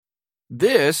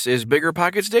This is Bigger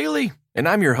Pockets Daily, and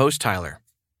I'm your host, Tyler.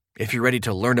 If you're ready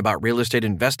to learn about real estate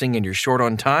investing and you're short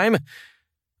on time,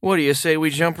 what do you say we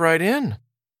jump right in?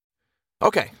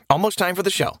 Okay, almost time for the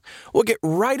show. We'll get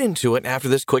right into it after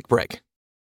this quick break.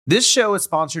 This show is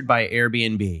sponsored by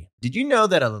Airbnb. Did you know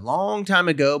that a long time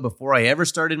ago, before I ever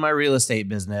started my real estate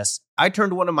business, I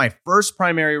turned one of my first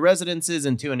primary residences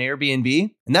into an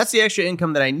Airbnb? And that's the extra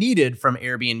income that I needed from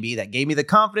Airbnb that gave me the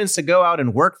confidence to go out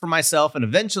and work for myself and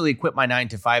eventually quit my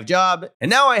 9-to-5 job. And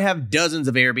now I have dozens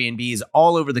of Airbnbs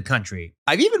all over the country.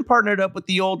 I've even partnered up with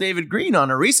the old David Green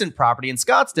on a recent property in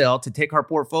Scottsdale to take our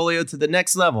portfolio to the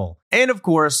next level. And of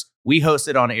course, we host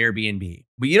it on Airbnb.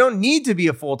 But you don't need to be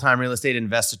a full-time real estate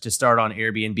investor to start on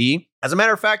Airbnb. As a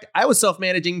matter of fact, I was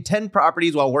self-managing 10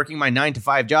 properties while working my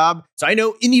 9-to-5 job, so I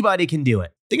know anybody can do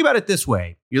it. Think about it this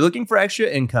way. You're looking for extra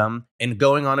income and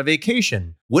going on a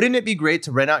vacation. Wouldn't it be great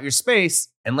to rent out your space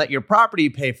and let your property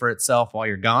pay for itself while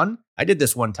you're gone? I did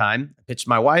this one time. I pitched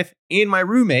my wife and my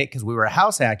roommate, because we were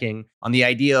house hacking, on the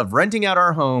idea of renting out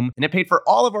our home, and it paid for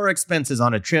all of our expenses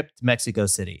on a trip to Mexico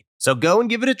City. So go and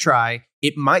give it a try.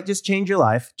 It might just change your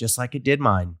life, just like it did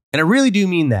mine. And I really do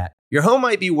mean that. Your home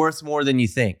might be worth more than you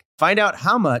think. Find out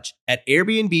how much at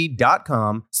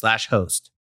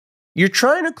airbnb.com/host. You're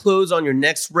trying to close on your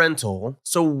next rental,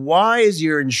 so why is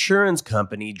your insurance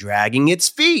company dragging its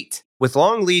feet? With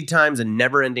long lead times and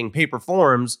never-ending paper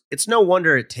forms, it's no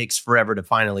wonder it takes forever to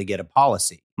finally get a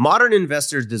policy. Modern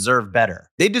investors deserve better.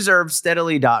 They deserve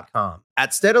Steadily.com.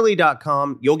 At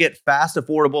Steadily.com, you'll get fast,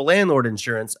 affordable landlord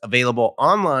insurance available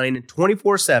online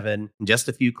 24/7 in just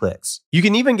a few clicks. You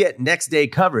can even get next-day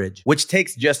coverage, which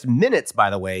takes just minutes, by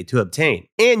the way, to obtain.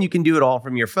 And you can do it all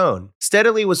from your phone.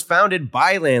 Steadily was founded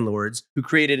by landlords who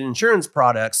created insurance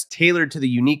products tailored to the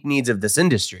unique needs of this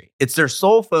industry. It's their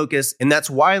sole focus, and that's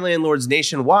why landlords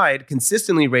nationwide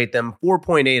consistently rate them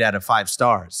 4.8 out of 5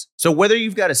 stars. So whether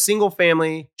you've got a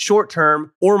single-family,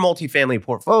 short-term, or multifamily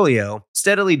portfolio,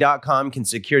 Steadily.com can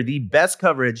secure the best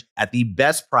coverage at the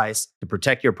best price to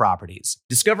protect your properties.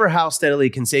 Discover how Steadily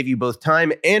can save you both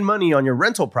time and money on your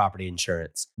rental property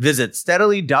insurance. Visit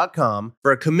Steadily.com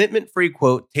for a commitment-free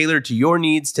quote tailored to your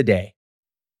needs today.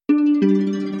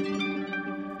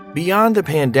 Beyond the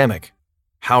pandemic,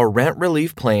 how rent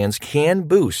relief plans can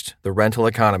boost the rental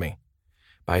economy,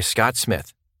 by Scott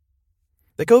Smith.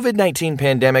 The COVID-19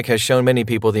 pandemic has shown many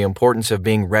people the importance of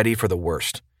being ready for the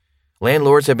worst.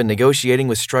 Landlords have been negotiating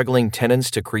with struggling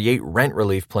tenants to create rent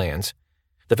relief plans.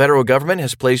 The federal government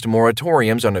has placed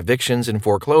moratoriums on evictions and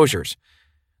foreclosures.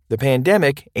 The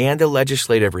pandemic and the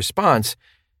legislative response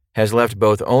has left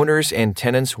both owners and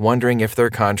tenants wondering if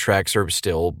their contracts are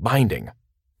still binding.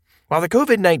 While the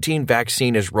COVID-19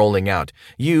 vaccine is rolling out,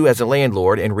 you as a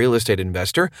landlord and real estate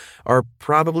investor are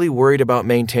probably worried about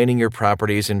maintaining your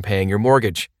properties and paying your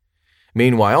mortgage.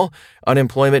 Meanwhile,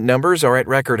 unemployment numbers are at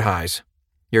record highs.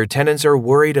 Your tenants are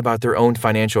worried about their own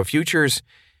financial futures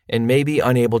and may be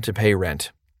unable to pay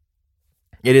rent.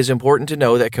 It is important to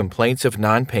know that complaints of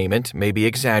non-payment may be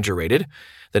exaggerated.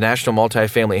 The National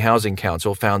Multifamily Housing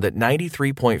Council found that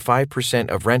 93.5%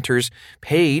 of renters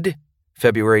paid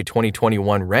February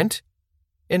 2021 rent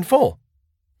in full.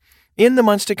 In the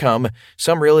months to come,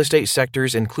 some real estate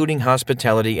sectors, including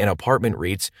hospitality and apartment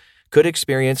REITs, could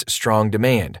experience strong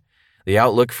demand. The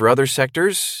outlook for other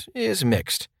sectors is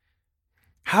mixed.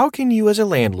 How can you as a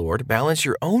landlord balance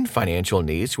your own financial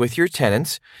needs with your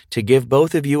tenants to give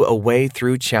both of you a way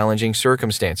through challenging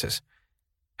circumstances?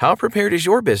 How prepared is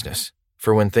your business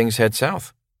for when things head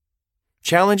south?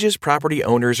 Challenges property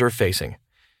owners are facing.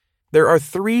 There are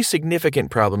 3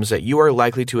 significant problems that you are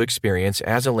likely to experience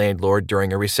as a landlord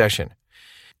during a recession.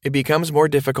 It becomes more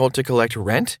difficult to collect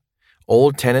rent.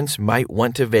 Old tenants might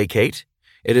want to vacate.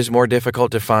 It is more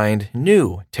difficult to find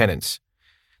new tenants.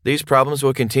 These problems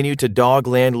will continue to dog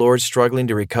landlords struggling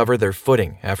to recover their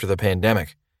footing after the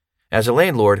pandemic. As a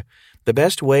landlord, the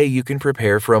best way you can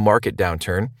prepare for a market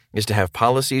downturn is to have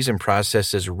policies and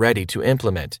processes ready to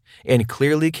implement and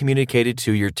clearly communicated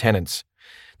to your tenants.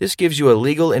 This gives you a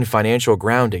legal and financial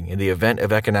grounding in the event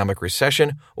of economic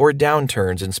recession or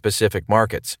downturns in specific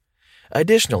markets.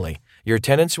 Additionally, your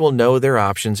tenants will know their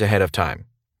options ahead of time.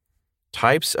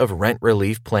 Types of rent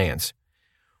relief plans.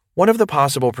 One of the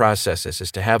possible processes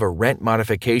is to have a rent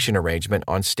modification arrangement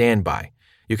on standby.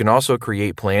 You can also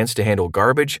create plans to handle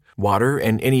garbage, water,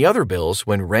 and any other bills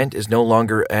when rent is no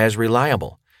longer as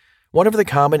reliable. One of the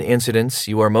common incidents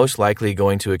you are most likely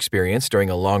going to experience during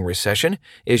a long recession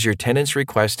is your tenants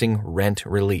requesting rent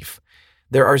relief.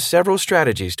 There are several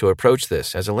strategies to approach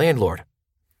this as a landlord.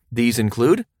 These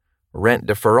include rent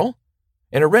deferral.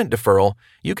 In a rent deferral,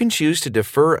 you can choose to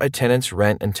defer a tenant's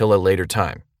rent until a later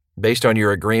time. Based on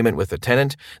your agreement with the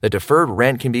tenant, the deferred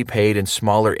rent can be paid in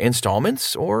smaller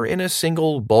installments or in a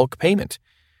single bulk payment.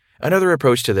 Another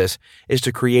approach to this is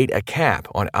to create a cap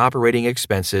on operating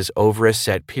expenses over a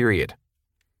set period.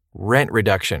 Rent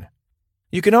reduction.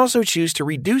 You can also choose to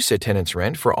reduce a tenant's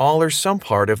rent for all or some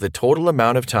part of the total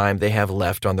amount of time they have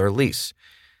left on their lease.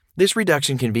 This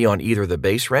reduction can be on either the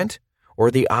base rent or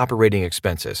the operating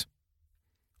expenses.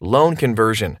 Loan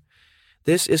conversion.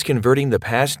 This is converting the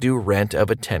past due rent of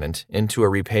a tenant into a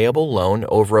repayable loan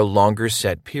over a longer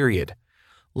set period.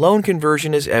 Loan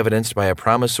conversion is evidenced by a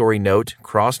promissory note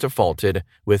cross-defaulted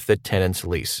with the tenant's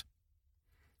lease.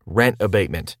 Rent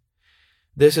abatement.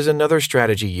 This is another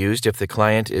strategy used if the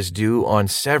client is due on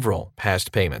several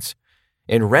past payments.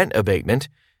 In rent abatement,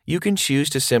 you can choose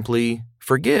to simply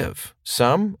forgive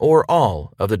some or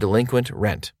all of the delinquent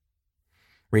rent.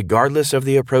 Regardless of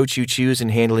the approach you choose in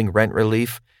handling rent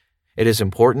relief, it is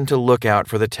important to look out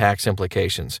for the tax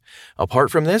implications.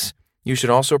 Apart from this, you should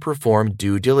also perform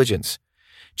due diligence.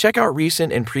 Check out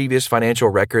recent and previous financial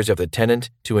records of the tenant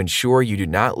to ensure you do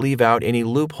not leave out any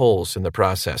loopholes in the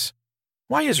process.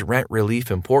 Why is rent relief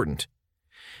important?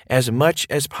 As much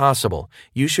as possible,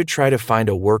 you should try to find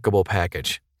a workable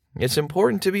package. It's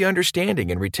important to be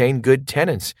understanding and retain good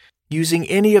tenants using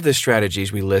any of the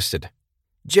strategies we listed.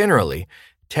 Generally,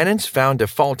 tenants found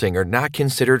defaulting are not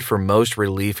considered for most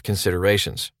relief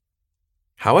considerations.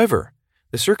 However,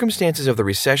 the circumstances of the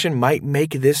recession might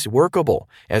make this workable,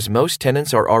 as most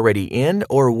tenants are already in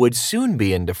or would soon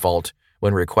be in default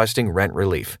when requesting rent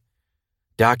relief.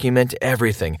 Document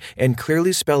everything and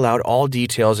clearly spell out all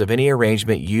details of any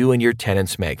arrangement you and your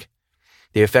tenants make.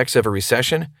 The effects of a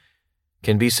recession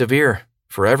can be severe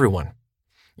for everyone.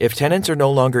 If tenants are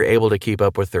no longer able to keep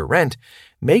up with their rent,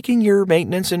 making your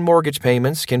maintenance and mortgage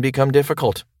payments can become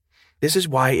difficult. This is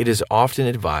why it is often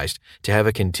advised to have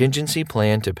a contingency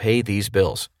plan to pay these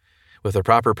bills. With the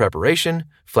proper preparation,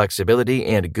 flexibility,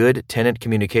 and good tenant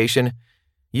communication,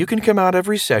 you can come out of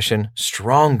recession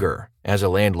stronger as a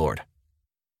landlord.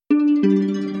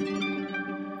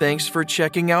 Thanks for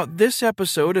checking out this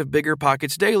episode of Bigger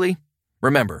Pockets Daily.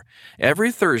 Remember,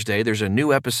 every Thursday there's a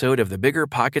new episode of the Bigger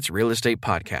Pockets Real Estate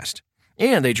Podcast.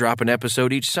 And they drop an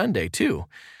episode each Sunday, too.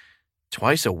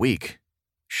 Twice a week.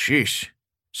 Sheesh.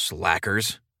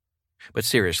 Slackers. But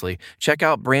seriously, check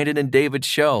out Brandon and David's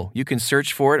show. You can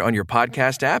search for it on your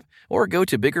podcast app or go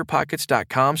to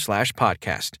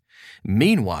biggerpockets.com/podcast.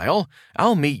 Meanwhile,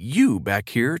 I'll meet you back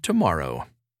here tomorrow.